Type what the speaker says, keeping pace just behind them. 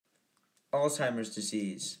Alzheimer's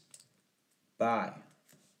disease by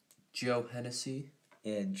Joe Hennessey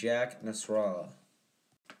and Jack Nussrallah.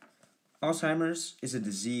 Alzheimer's is a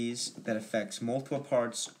disease that affects multiple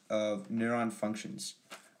parts of neuron functions,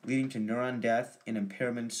 leading to neuron death and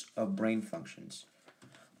impairments of brain functions.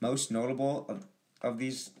 Most notable of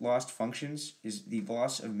these lost functions is the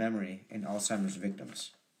loss of memory in Alzheimer's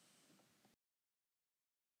victims.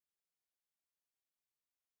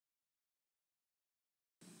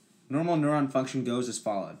 Normal neuron function goes as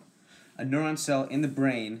follows. A neuron cell in the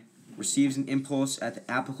brain receives an impulse at the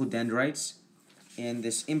apical dendrites, and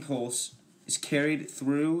this impulse is carried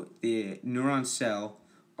through the neuron cell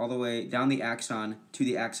all the way down the axon to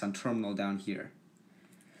the axon terminal down here.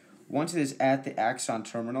 Once it is at the axon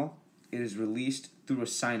terminal, it is released through a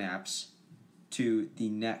synapse to the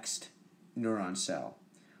next neuron cell.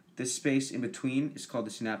 This space in between is called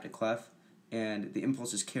the synaptic cleft, and the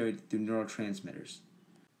impulse is carried through neurotransmitters.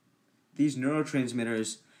 These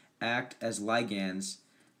neurotransmitters act as ligands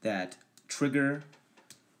that trigger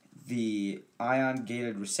the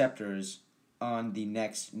ion-gated receptors on the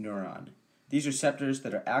next neuron. These receptors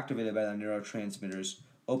that are activated by the neurotransmitters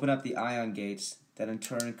open up the ion gates that in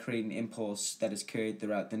turn create an impulse that is carried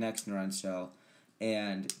throughout the next neuron cell,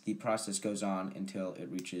 and the process goes on until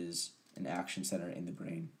it reaches an action center in the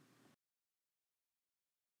brain.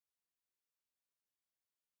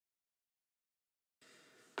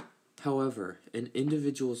 However, in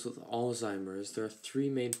individuals with Alzheimer's, there are three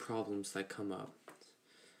main problems that come up.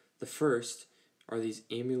 The first are these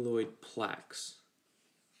amyloid plaques,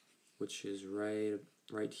 which is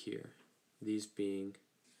right here, these being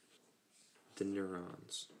the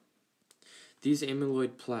neurons. These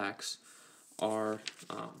amyloid plaques are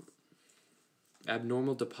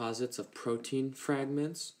abnormal deposits of protein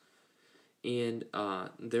fragments, and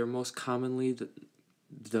they're most commonly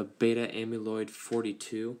the beta amyloid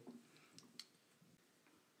 42,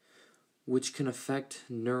 which can affect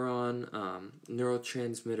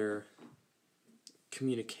neurotransmitter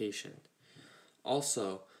communication.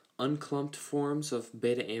 Also, unclumped forms of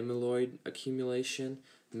beta amyloid accumulation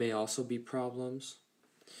may also be problems.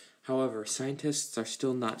 However, scientists are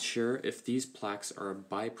still not sure if these plaques are a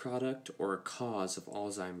byproduct or a cause of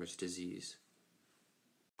Alzheimer's disease.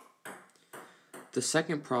 The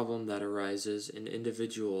second problem that arises in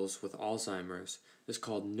individuals with Alzheimer's is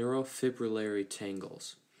called neurofibrillary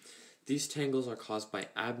tangles. These tangles are caused by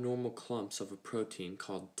abnormal clumps of a protein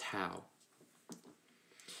called tau.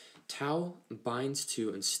 Tau binds to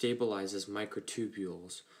and stabilizes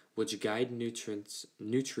microtubules, which guide nutrients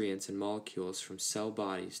and molecules from cell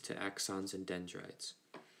bodies to axons and dendrites.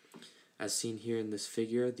 As seen here in this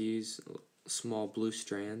figure, these small blue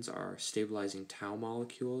strands are stabilizing tau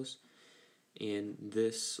molecules, and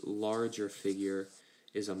this larger figure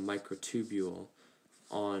is a microtubule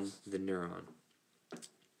on the neuron.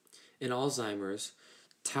 In Alzheimer's,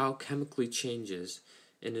 tau chemically changes,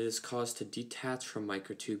 and it is caused to detach from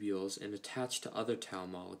microtubules and attach to other tau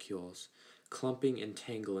molecules, clumping and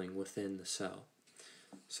tangling within the cell.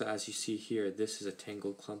 So as you see here, this is a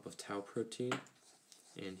tangled clump of tau protein,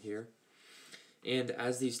 and here. And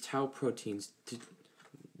as these tau proteins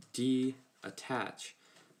detach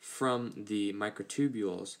from the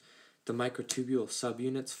microtubule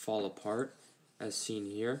subunits fall apart, as seen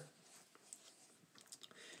here.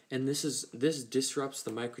 And this disrupts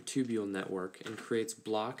the microtubule network and creates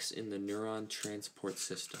blocks in the neuron transport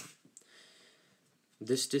system.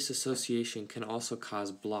 This dissociation can also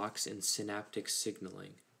cause blocks in synaptic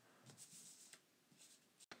signaling.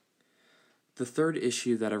 The third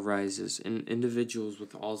issue that arises in individuals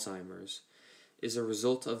with Alzheimer's is a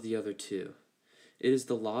result of the other two. It is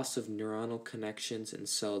the loss of neuronal connections and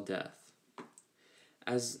cell death.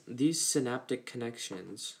 As these synaptic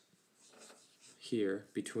connections here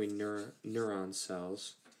between neuron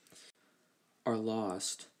cells are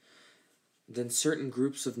lost, then certain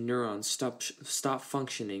groups of neurons stop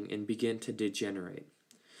functioning and begin to degenerate.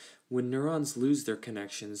 When neurons lose their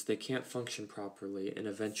connections, they can't function properly and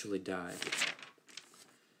eventually die.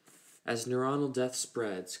 As neuronal death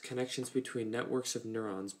spreads, connections between networks of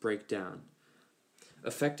neurons break down.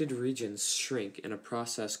 Affected regions shrink in a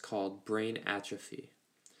process called brain atrophy.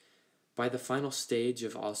 By the final stage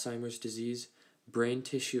of Alzheimer's disease, brain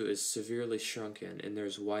tissue is severely shrunken and there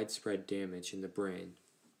is widespread damage in the brain.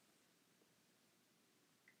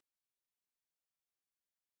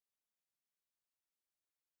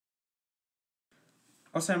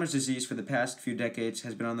 Alzheimer's disease for the past few decades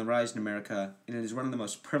has been on the rise in America, and it is one of the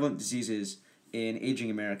most prevalent diseases in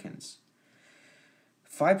aging Americans.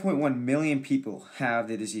 5.1 million people have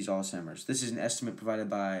the disease Alzheimer's. This is an estimate provided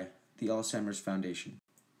by the Alzheimer's Foundation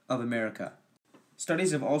of America.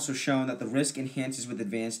 Studies have also shown that the risk enhances with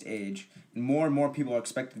advanced age, and more people are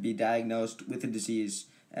expected to be diagnosed with the disease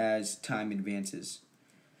as time advances.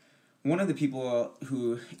 One of the people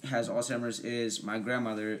who has Alzheimer's is my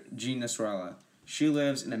grandmother, Jean Nussrallah. She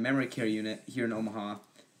lives in a memory care unit here in Omaha.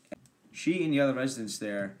 She and the other residents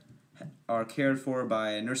there are cared for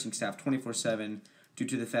by a nursing staff 24/7 due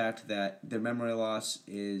to the fact that their memory loss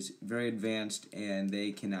is very advanced and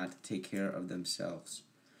they cannot take care of themselves.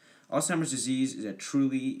 Alzheimer's disease is a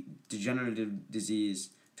truly degenerative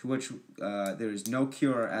disease to which there is no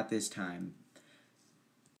cure at this time.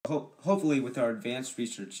 Hopefully, with our advanced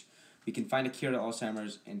research, we can find a cure to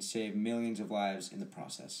Alzheimer's and save millions of lives in the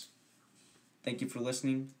process. Thank you for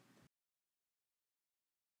listening.